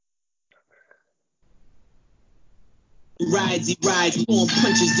He rides, throwing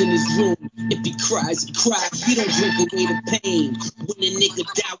punches in his room. If he cries, he cries. We don't drink away the pain. When a nigga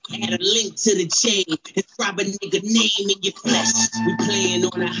die, we add a link to the chain. Inscribe a nigga name in your flesh. We playing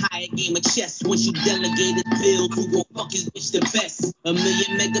on a higher game of chess. Once you delegate a bill, who gon' fuck his bitch the best?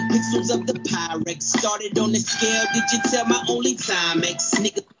 1,000,000 megapixels of the Pyrex. Started on the scale, did you tell my only time X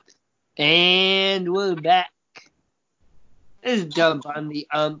nigga? And we're back. This is Dump on the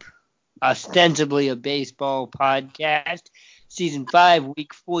Ump, ostensibly a baseball podcast. Season 5,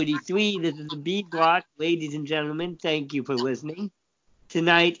 week 43. This is the B block. Ladies and gentlemen, thank you for listening.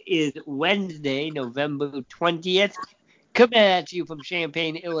 Tonight is Wednesday, November 20th. Coming at you from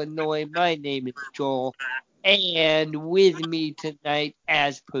Champaign, Illinois. My name is Joel. And with me tonight,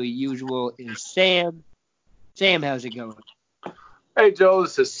 as per usual, is Sam. Sam, how's it going? Hey, Joel,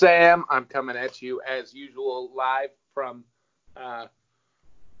 this is Sam. I'm coming at you, as usual, live from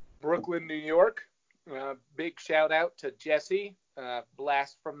Brooklyn, New York. Big shout out to Jesse,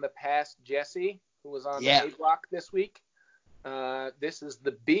 blast from the past Jesse, who was on the A block this week. This is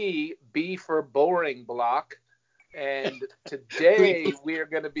the B for boring block. And today we are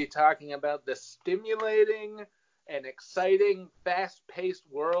going to be talking about the stimulating and exciting, fast-paced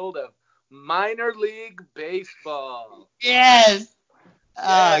world of minor league baseball. Yes!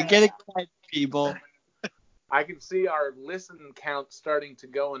 Get excited, people. I can see our listen count starting to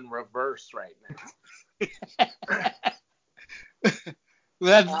go in reverse right now.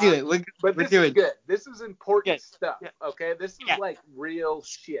 Let's do it. But this is good. This is important stuff, okay? This is like real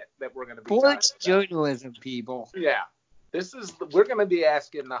shit that we're going to be talking about. Sports journalism, people. Yeah. We're going to be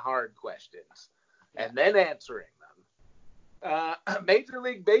asking the hard questions and then answering them. Major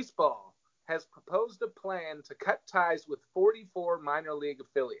League Baseball has proposed a plan to cut ties with 44 minor league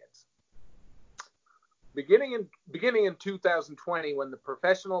affiliates. Beginning in 2020, when the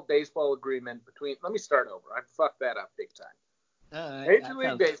professional baseball agreement between... Let me start over. I fucked that up big time. Major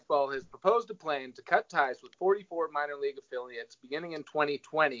League Baseball has proposed a plan to cut ties with 44 minor league affiliates beginning in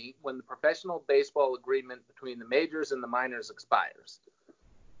 2020 when the professional baseball agreement between the majors and the minors expires.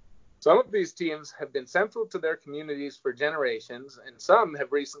 Some of these teams have been central to their communities for generations, and some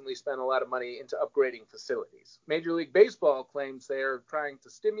have recently spent a lot of money into upgrading facilities. Major League Baseball claims they are trying to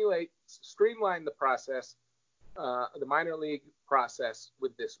streamline the process, the minor league process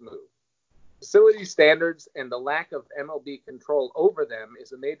with this move. Facility standards and the lack of MLB control over them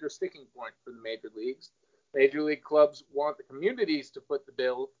is a major sticking point for the major leagues. Major league clubs want the communities to foot the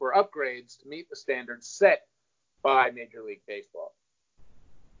bill for upgrades to meet the standards set by Major League Baseball.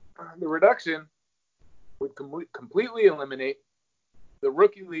 The reduction would completely eliminate the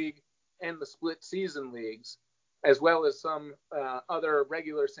rookie league and the split season leagues, as well as some other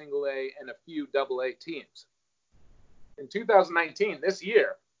regular single A and a few double A teams. In 2019, this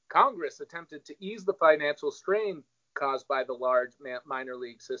year, Congress attempted to ease the financial strain caused by the large minor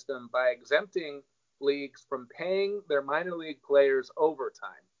league system by exempting leagues from paying their minor league players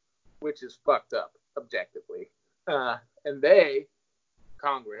overtime, which is fucked up, objectively. And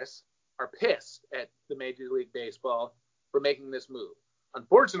Congress, are pissed at the Major League Baseball for making this move.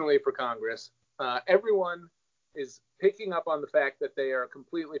 Unfortunately for Congress, everyone is picking up on the fact that they are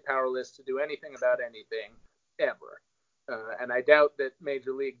completely powerless to do anything about anything, ever. And I doubt that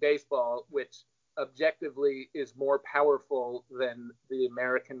Major League Baseball, which objectively is more powerful than the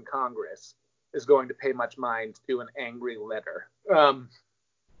American Congress, is going to pay much mind to an angry letter. So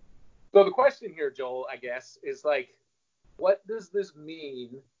the question here, Joel, I guess, is like, what does this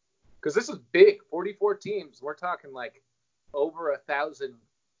mean? Because this is big, 44 teams. We're talking like over 1,000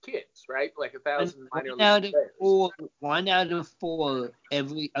 kids, right? Like 1,000 minor league players. 1 out of 4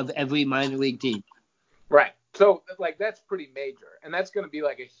 of every minor league team. Right. So like that's pretty major, and that's going to be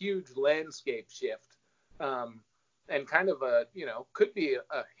like a huge landscape shift, and kind of could be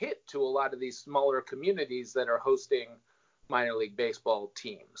a hit to a lot of these smaller communities that are hosting minor league baseball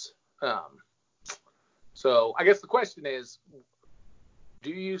teams. So I guess the question is,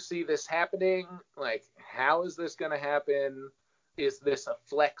 do you see this happening? Like, how is this going to happen? Is this a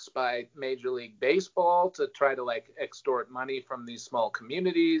flex by Major League Baseball to try to, like, extort money from these small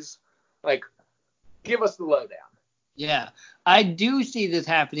communities? Like, give us the lowdown. Yeah, I do see this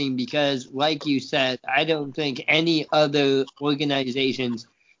happening because, like you said, I don't think any other organizations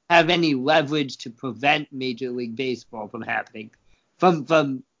have any leverage to prevent Major League Baseball from happening,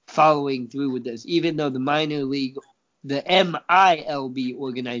 from following through with this, even though the minor league, the MILB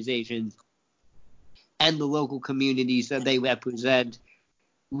organizations and the local communities that they represent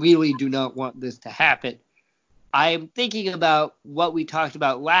really do not want this to happen. I am thinking about what we talked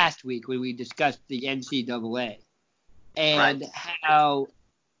about last week when we discussed the NCAA and how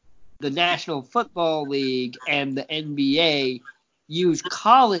the National Football League and the NBA use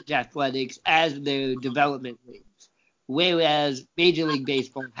college athletics as their development leagues, whereas Major League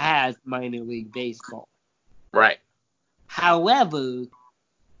Baseball has minor league baseball. Right. However,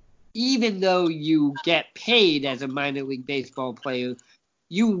 even though you get paid as a minor league baseball player,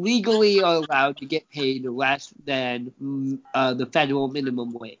 you legally are allowed to get paid less than the federal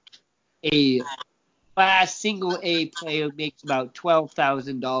minimum wage. A Class single A player makes about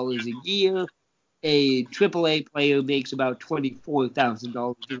 $12,000 a year. A triple A player makes about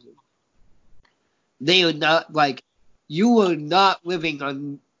 $24,000 a year. They are not like, you are not living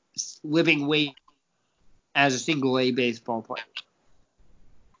on living wage as a single A baseball player.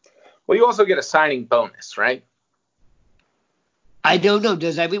 Well, you also get a signing bonus, right? I don't know.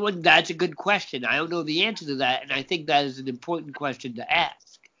 Does everyone? That's a good question. I don't know the answer to that, and I think that is an important question to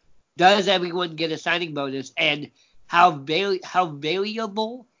ask. Does everyone get a signing bonus, and how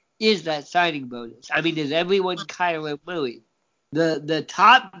variable is that signing bonus? I mean, is everyone Kyler Murray? The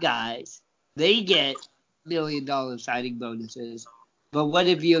top guys, they get $1 million signing bonuses, but what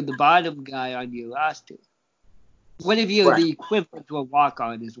if you're the bottom guy on your roster? What if you're the equivalent to a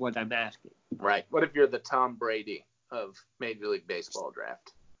walk-on is what I'm asking. Right. What if you're the Tom Brady of Major League Baseball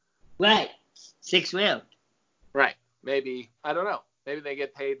draft? Right. 6th round. Right. Maybe, I don't know. Maybe they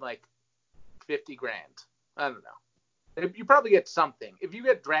get paid like $50,000. I don't know. You probably get something. If you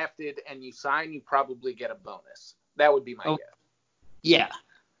get drafted and you sign, you probably get a bonus. That would be my guess. Yeah.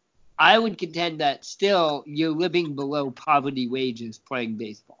 I would contend that still you're living below poverty wages playing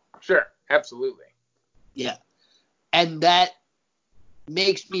baseball. Sure. Absolutely. Yeah. And that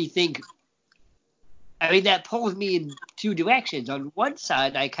makes me think, I mean, that pulls me in two directions. On one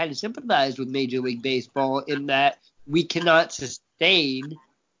side, I kind of sympathize with Major League Baseball in that we cannot sustain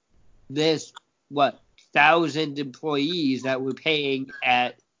this, 1,000 employees that we're paying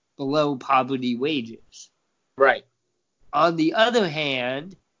at below poverty wages. Right. On the other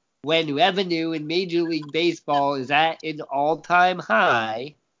hand, when revenue in Major League Baseball is at an all-time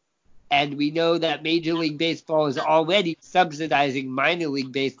high, and we know that Major League Baseball is already subsidizing minor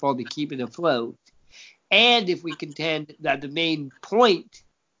league baseball to keep it afloat, and if we contend that the main point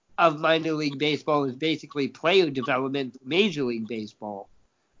of minor league baseball is basically player development for Major League Baseball,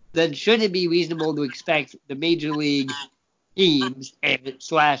 then should it be reasonable to expect the Major League teams and /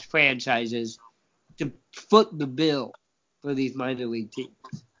 franchises to foot the bill for these minor league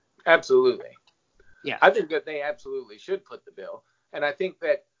teams? Absolutely. Yeah. I think that they absolutely should foot the bill. And I think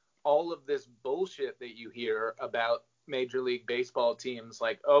that all of this bullshit that you hear about Major League Baseball teams,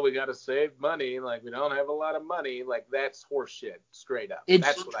 like, oh, we got to save money, like, we don't have a lot of money, like, that's horseshit, straight up. It's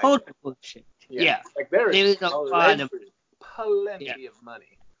that's what total bullshit. Yeah. Like, there is plenty of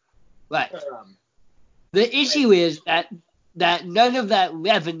money. Right. The issue is that none of that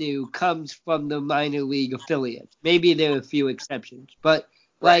revenue comes from the minor league affiliates. Maybe there are a few exceptions, but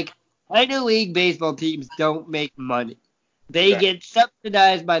like minor league baseball teams don't make money. They get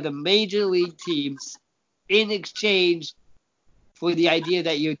subsidized by the major league teams in exchange for the idea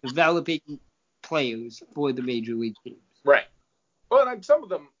that you're developing players for the major league teams. Right. Well, and some of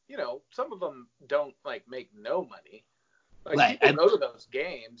them don't like make no money. Like people go to those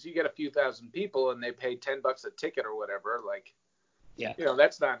games, you get a few thousand people and they pay $10 a ticket or whatever. Like,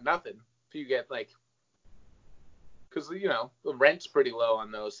 that's not nothing. If you get like, because the rent's pretty low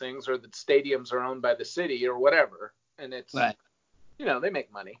on those things, or the stadiums are owned by the city or whatever, and it's they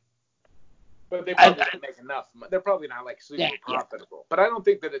make money, but they probably don't make enough. They're probably not like super profitable. But I don't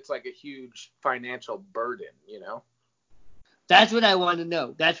think that it's like a huge financial burden. That's what I want to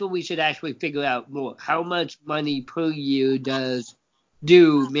know. That's what we should actually figure out more. How much money per year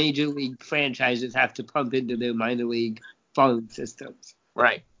do major league franchises have to pump into their minor league farm systems?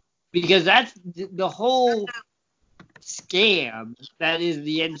 Right. Because that's the whole scam that is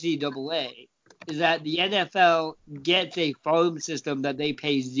the NCAA, is that the NFL gets a farm system that they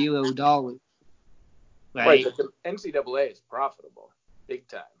pay $0. Right, but the NCAA is profitable, big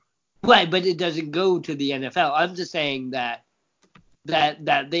time. Right, but it doesn't go to the NFL. I'm just saying that the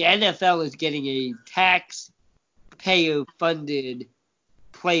NFL is getting a taxpayer-funded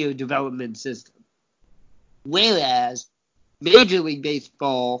player development system, whereas Major League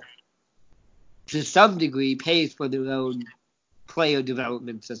Baseball, to some degree, pays for their own player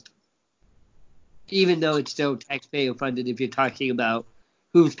development system, even though it's still taxpayer-funded if you're talking about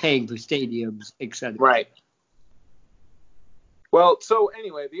who's paying for stadiums, etc. Right. Well, so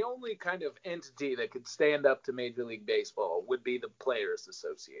anyway, the only kind of entity that could stand up to Major League Baseball would be the Players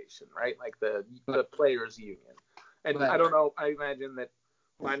Association, right? Like the Players Union. And I don't know, I imagine that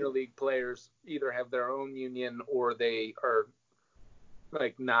minor league players either have their own union or they are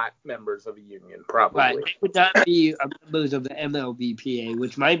Like, not members of a union, probably. Right. They would not be members of the MLBPA,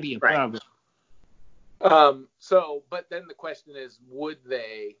 which might be a problem. But then the question is, would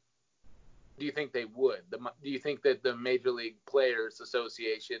they? Do you think they would? Do you think that the Major League Players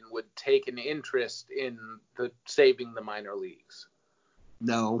Association would take an interest in saving the minor leagues?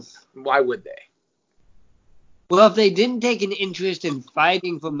 No. Why would they? Well, if they didn't take an interest in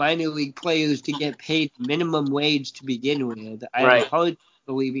fighting for minor league players to get paid minimum wage to begin with, I have a hard time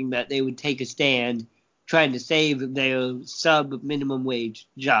believing that they would take a stand trying to save their sub-minimum wage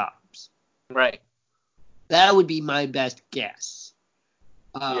jobs. Right. That would be my best guess.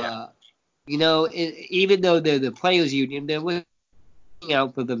 You know, even though they're the players' union, they're looking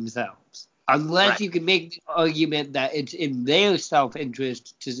out for themselves. Unless you can make the argument that it's in their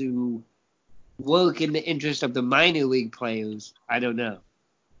self-interest to work in the interest of the minor league players, I don't know.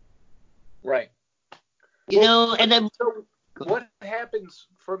 Right. And then so what happens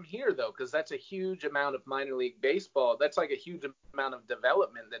from here, though? Because that's a huge amount of minor league baseball. That's like a huge amount of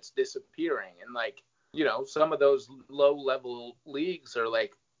development that's disappearing. And, like, you know, some of those low-level leagues are,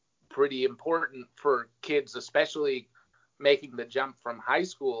 like, pretty important for kids, especially making the jump from high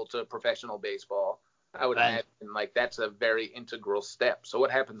school to professional baseball. I would imagine, like, that's a very integral step. So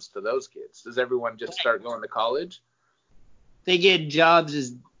what happens to those kids? Does everyone just start going to college? They get jobs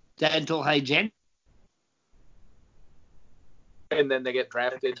as dental hygienists. And then they get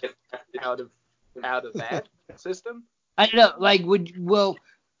drafted out of that system? I don't know. Like,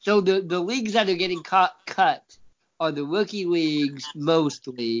 so the leagues that are getting cut are the rookie leagues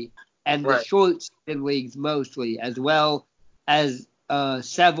mostly, and the short season leagues mostly, as well as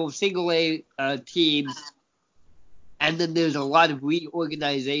several single-A teams. And then there's a lot of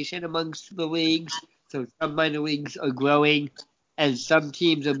reorganization amongst the leagues. So some minor leagues are growing, and some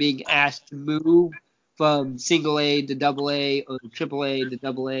teams are being asked to move from single-A to double-A or triple-A to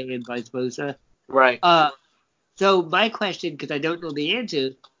double-A and vice versa. Right. So my question, because I don't know the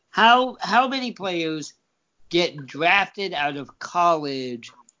answer, how many players get drafted out of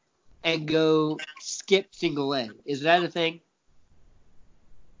college and go skip single A? Is that a thing?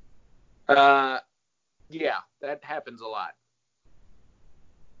 Yeah, that happens a lot.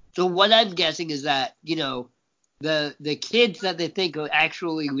 So what I'm guessing is that, you know, the kids that they think are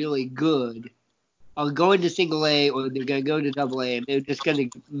actually really good are going to single A or they're going to go to double A, and they're just going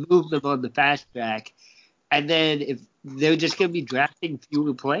to move them on the fast track. And then if they're just going to be drafting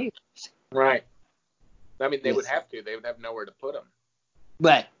fewer players. Right. I mean, they would have to. They would have nowhere to put them.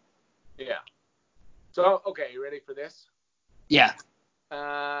 Right. Yeah. So, okay, you ready for this? Yeah.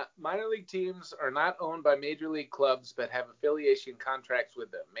 Minor league teams are not owned by major league clubs but have affiliation contracts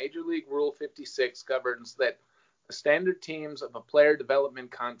with them. Major League Rule 56 governs that the standard teams of a player development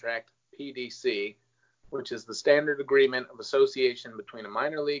contract, PDC, which is the standard agreement of association between a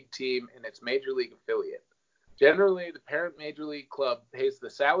minor league team and its major league affiliate. Generally, the parent major league club pays the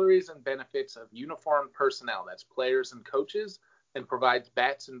salaries and benefits of uniformed personnel, that's players and coaches, and provides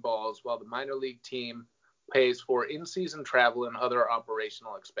bats and balls, while the minor league team pays for in-season travel and other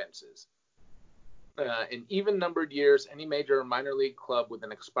operational expenses. In even-numbered years, any major or minor league club with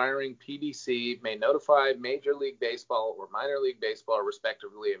an expiring PDC may notify Major League Baseball or Minor League Baseball,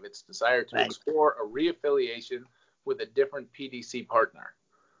 respectively, of its desire to explore a reaffiliation with a different PDC partner.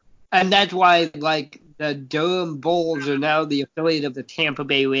 And that's why, like, the Durham Bulls are now the affiliate of the Tampa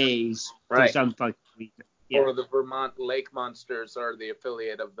Bay Rays for some fucking reason. Yeah. Or the Vermont Lake Monsters are the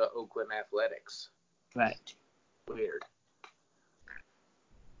affiliate of the Oakland Athletics. Right. Weird.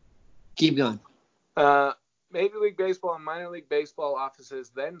 Keep going. Major League Baseball and Minor League Baseball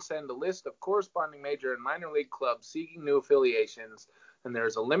offices then send a list of corresponding major and minor league clubs seeking new affiliations, and there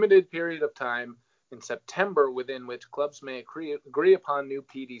is a limited period of time in September within which clubs may agree upon new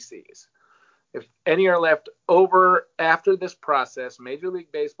PDCs. If any are left over after this process, Major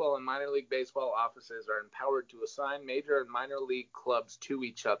League Baseball and Minor League Baseball offices are empowered to assign major and minor league clubs to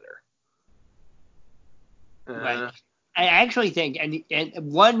each other. Right. I actually think,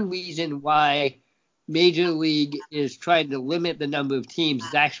 and one reason why Major League is trying to limit the number of teams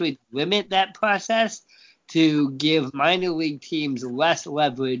is actually to limit that process to give minor league teams less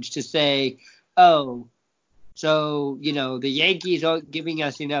leverage to say, oh, so, you know, the Yankees aren't giving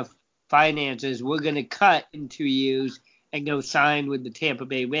us enough finances. We're going to cut in 2 years and go sign with the Tampa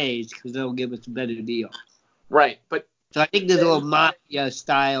Bay Rays because they'll give us a better deal. Right. So I think there's a little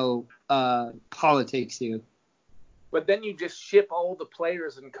mafia-style politics here. But then you just ship all the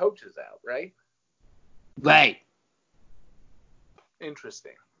players and coaches out, right? Right.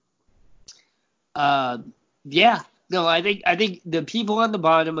 Interesting. Yeah. No, I think the people on the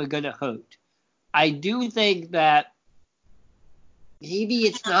bottom are going to hurt. I do think that maybe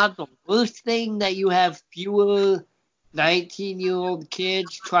it's not the worst thing that you have fewer 19-year-old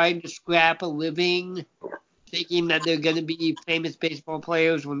kids trying to scrap a living, thinking that they're going to be famous baseball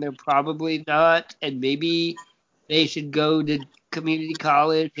players when they're probably not, and maybe they should go to community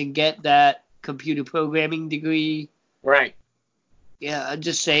college and get that computer programming degree. Right. Yeah, I'm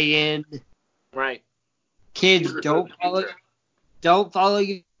just saying. Right. Kids, don't follow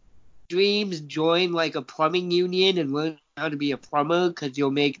your dreams. Join like a plumbing union and learn how to be a plumber because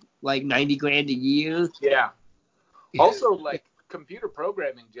you'll make like $90,000 a year. Yeah. Also, like, computer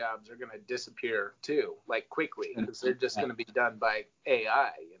programming jobs are going to disappear too, like quickly, because they're just going to be done by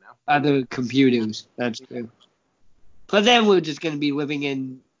AI, you know? Other computers, that's true. But then we're just going to be living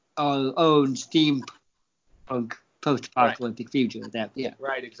in our own steampunk post-apocalyptic future.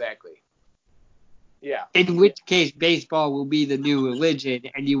 Right, exactly. Yeah. In which case, baseball will be the new religion,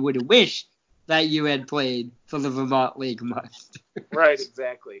 and you would wish that you had played for the Vermont League Month. Right,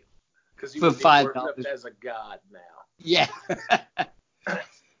 exactly. Because you would be worshipped as a god now. Yeah.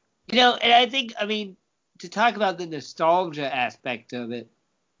 And I think, to talk about the nostalgia aspect of it,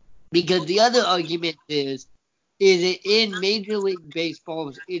 because the other argument is it in Major League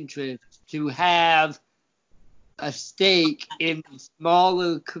Baseball's interest to have a stake in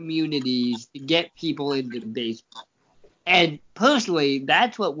smaller communities to get people into baseball? And personally,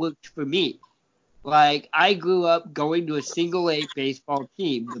 that's what worked for me. Like, I grew up going to a single-A baseball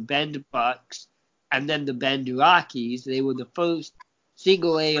team, the Bend Bucks, and then the Bend Rockies. They were the first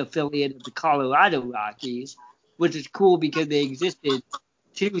single-A affiliate of the Colorado Rockies, which is cool because they existed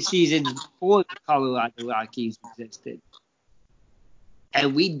 2 seasons before the Colorado Rockies existed.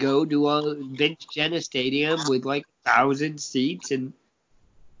 And we'd go to a Vince Jenna Stadium with like 1,000 seats and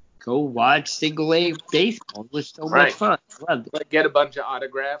go watch single-A baseball. It was so much fun. I loved it. Like, get a bunch of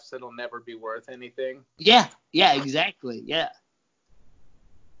autographs that'll never be worth anything. Yeah, exactly. Yeah,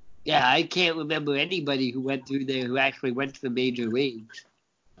 I can't remember anybody who went through there who actually went to the major leagues.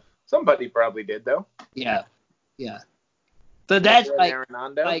 Somebody probably did, though. Yeah. But that's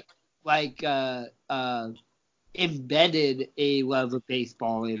embedded a love of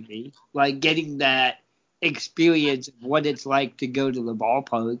baseball in me. Like, getting that experience of what it's like to go to the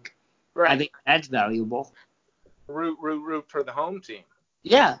ballpark. Right. I think that's valuable. Root for the home team.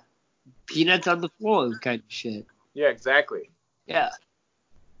 Yeah. Peanuts on the floor kind of shit. Yeah, exactly. Yeah.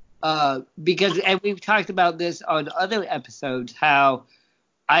 Because, and we've talked about this on other episodes, how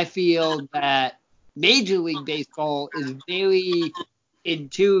I feel that Major League Baseball is very in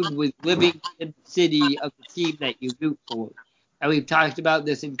tune with living in the city of the team that you root for. And we've talked about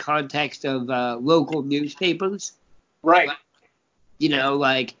this in context of local newspapers. Right.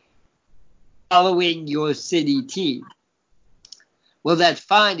 Like following your city team. Well, that's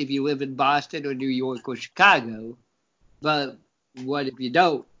fine if you live in Boston or New York or Chicago. But what if you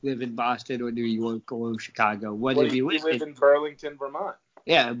don't live in Boston or New York or Chicago? What if you live in Burlington, Vermont?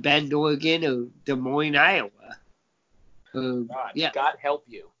 Yeah, Bend, Oregon, or Des Moines, Iowa. God help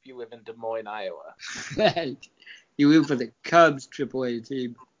you if you live in Des Moines, Iowa. You live for the Cubs AAA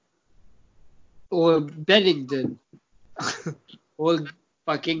team. Or Bennington. Or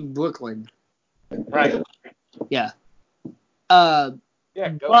fucking Brooklyn. Right. Yeah. Go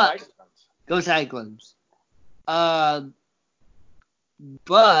Cyclones. Go Cyclones.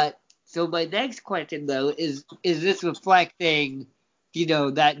 But, so my next question, though, is this reflecting,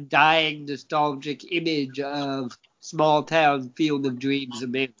 that dying nostalgic image of small town Field of Dreams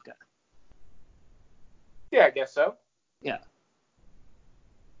America? Yeah, I guess so. Yeah.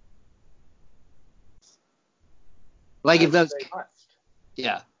 Like, if those...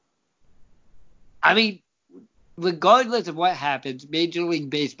 Yeah. Regardless of what happens, Major League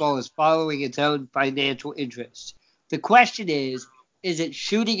Baseball is following its own financial interests. The question is it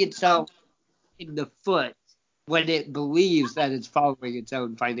shooting itself in the foot when it believes that it's following its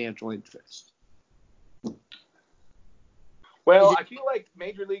own financial interests? Well, I feel like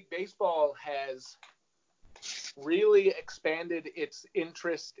Major League Baseball has really expanded its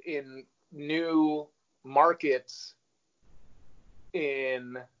interest in new markets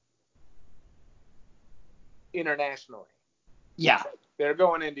internationally. Yeah. They're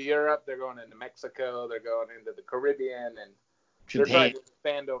going into Europe, they're going into Mexico, they're going into the Caribbean, and Japan. They're trying to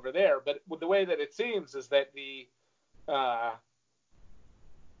expand over there. But the way that it seems is that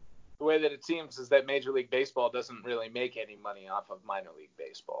Major League Baseball doesn't really make any money off of minor league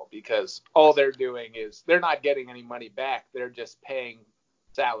baseball, because all they're doing is they're not getting any money back. They're just paying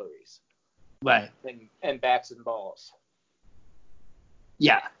salaries. Right. And bats and balls.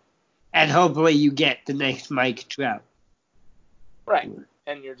 Yeah. And hopefully you get the next Mike Trout. Right.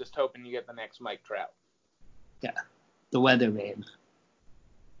 And you're just hoping you get the next Mike Trout. Yeah. The weatherman.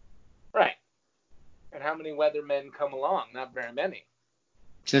 how many weathermen come along? Not very many.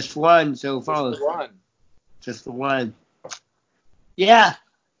 Just one so far. Just the one. Yeah.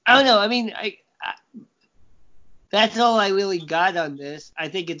 I don't know. I mean, that's all I really got on this. I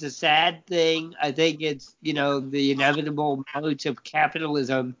think it's a sad thing. I think it's, the inevitable march of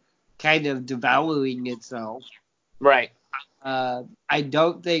capitalism kind of devouring itself. Right. I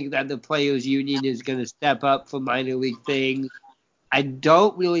don't think that the players' union is going to step up for minor league things. I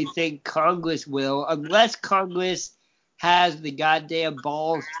don't really think Congress will, unless Congress has the goddamn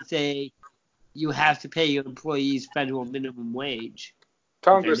balls to say you have to pay your employees federal minimum wage.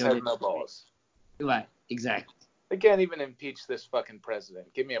 Congress has no balls. Right, exactly. They can't even impeach this fucking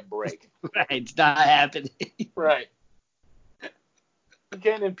president. Give me a break. Right, it's not happening. Right. You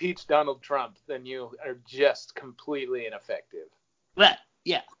can't impeach Donald Trump, then you are just completely ineffective. Right,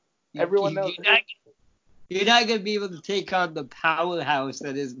 yeah. Everyone knows you're not going to be able to take on the powerhouse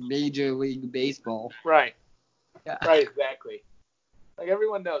that is Major League Baseball. Right. Yeah. Right, exactly. Like,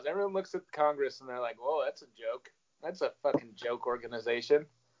 everyone knows. Everyone looks at Congress and they're like, whoa, that's a joke. That's a fucking joke organization.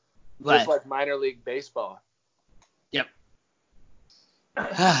 Right. Just like minor league baseball. Yep.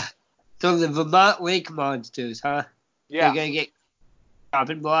 So the Vermont Lake Monsters, huh? Yeah. They're going to get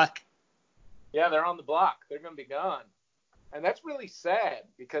chopping block? Yeah, they're on the block. They're going to be gone. And that's really sad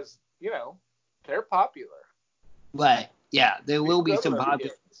because, they're popular. Right. Yeah, there will be some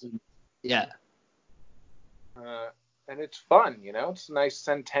popular. Yeah. And it's fun, It's a nice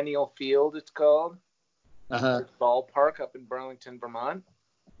Centennial Field, it's called. Uh-huh. It's ballpark up in Burlington, Vermont.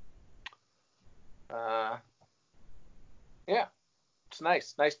 Yeah. It's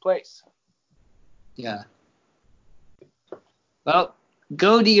nice. Nice place. Yeah. Well,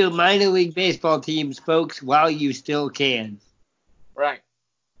 go to your minor league baseball teams, folks, while you still can. Right.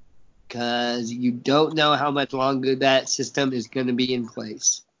 Because you don't know how much longer that system is going to be in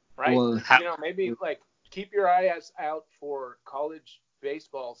place. Right. Maybe, keep your eyes out for college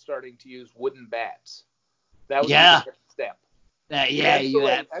baseball starting to use wooden bats. That would be the next step. That's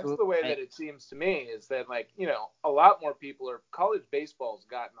the way that it seems to me is that, a lot more college baseball's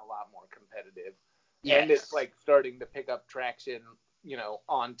gotten a lot more competitive. Yes. And it's, starting to pick up traction,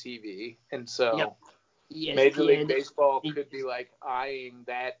 on TV. And so Major League Baseball could be, eyeing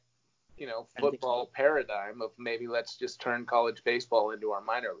that, football paradigm of maybe let's just turn college baseball into our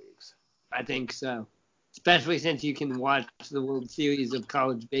minor leagues. I think so. Especially since you can watch the World Series of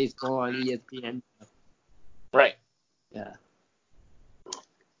college baseball on ESPN. Right. Yeah.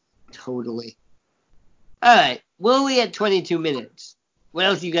 Totally. All right. We're only at 22 minutes. What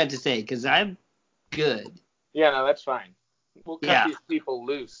else you got to say? Because I'm good. Yeah, no, that's fine. We'll cut these people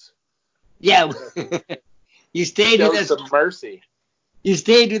loose. Yeah. You stayed with us. Some mercy. You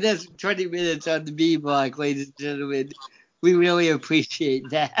stayed with us for 20 minutes on the B block, ladies and gentlemen. We really appreciate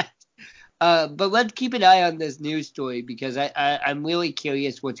that. But let's keep an eye on this news story because I'm really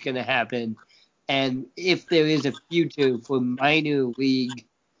curious what's going to happen and if there is a future for minor league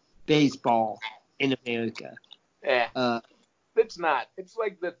baseball in America. Yeah. It's not. It's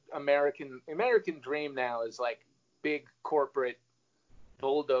like the American dream now is like big corporate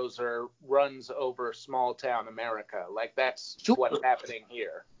bulldozer runs over small town America. Like that's what's happening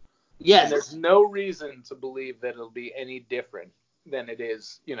here. Yes. And there's no reason to believe that it'll be any different than it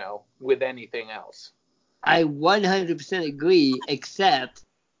is, with anything else. I 100% agree, except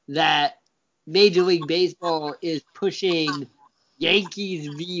that Major League Baseball is pushing Yankees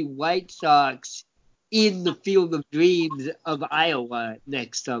v. White Sox in the Field of Dreams of Iowa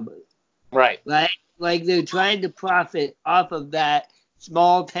next summer. Right. Like they're trying to profit off of that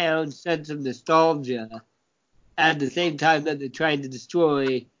small town sense of nostalgia at the same time that they're trying to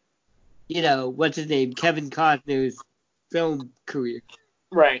destroy, what's his name, Kevin Costner's film career.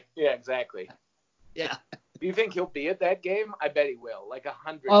 Right. Yeah, exactly. Yeah. Do you think he'll be at that game? I bet he will.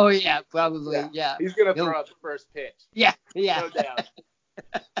 100. Oh, yeah, probably. Yeah. He's going to throw out the first pitch. Yeah. No doubt.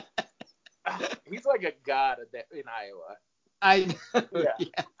 He's like a god in Iowa. I know.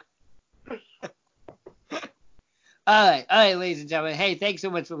 Yeah. All right, ladies and gentlemen. Hey, thanks so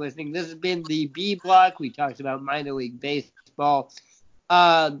much for listening. This has been the B Block. We talked about minor league baseball.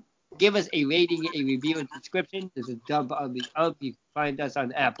 Give us a rating, a review, and subscription. This is Dump on the Ump. You can find us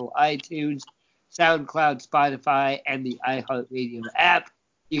on Apple iTunes, SoundCloud, Spotify, and the iHeartRadio app.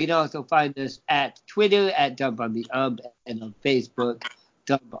 You can also find us at Twitter at Dump on the Ump and on Facebook,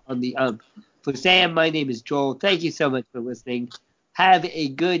 Dump on the Ump. For Sam, my name is Joel. Thank you so much for listening. Have a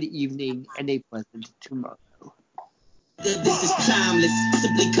good evening and a pleasant tomorrow. This is timeless,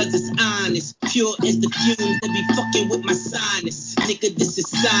 simply cause it's honest. Pure as the fumes that be fucking with my sinus. Nigga, this is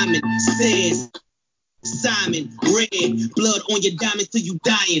Simon Says. Simon, red, blood on your diamond till you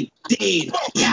dying, dead. Yeah.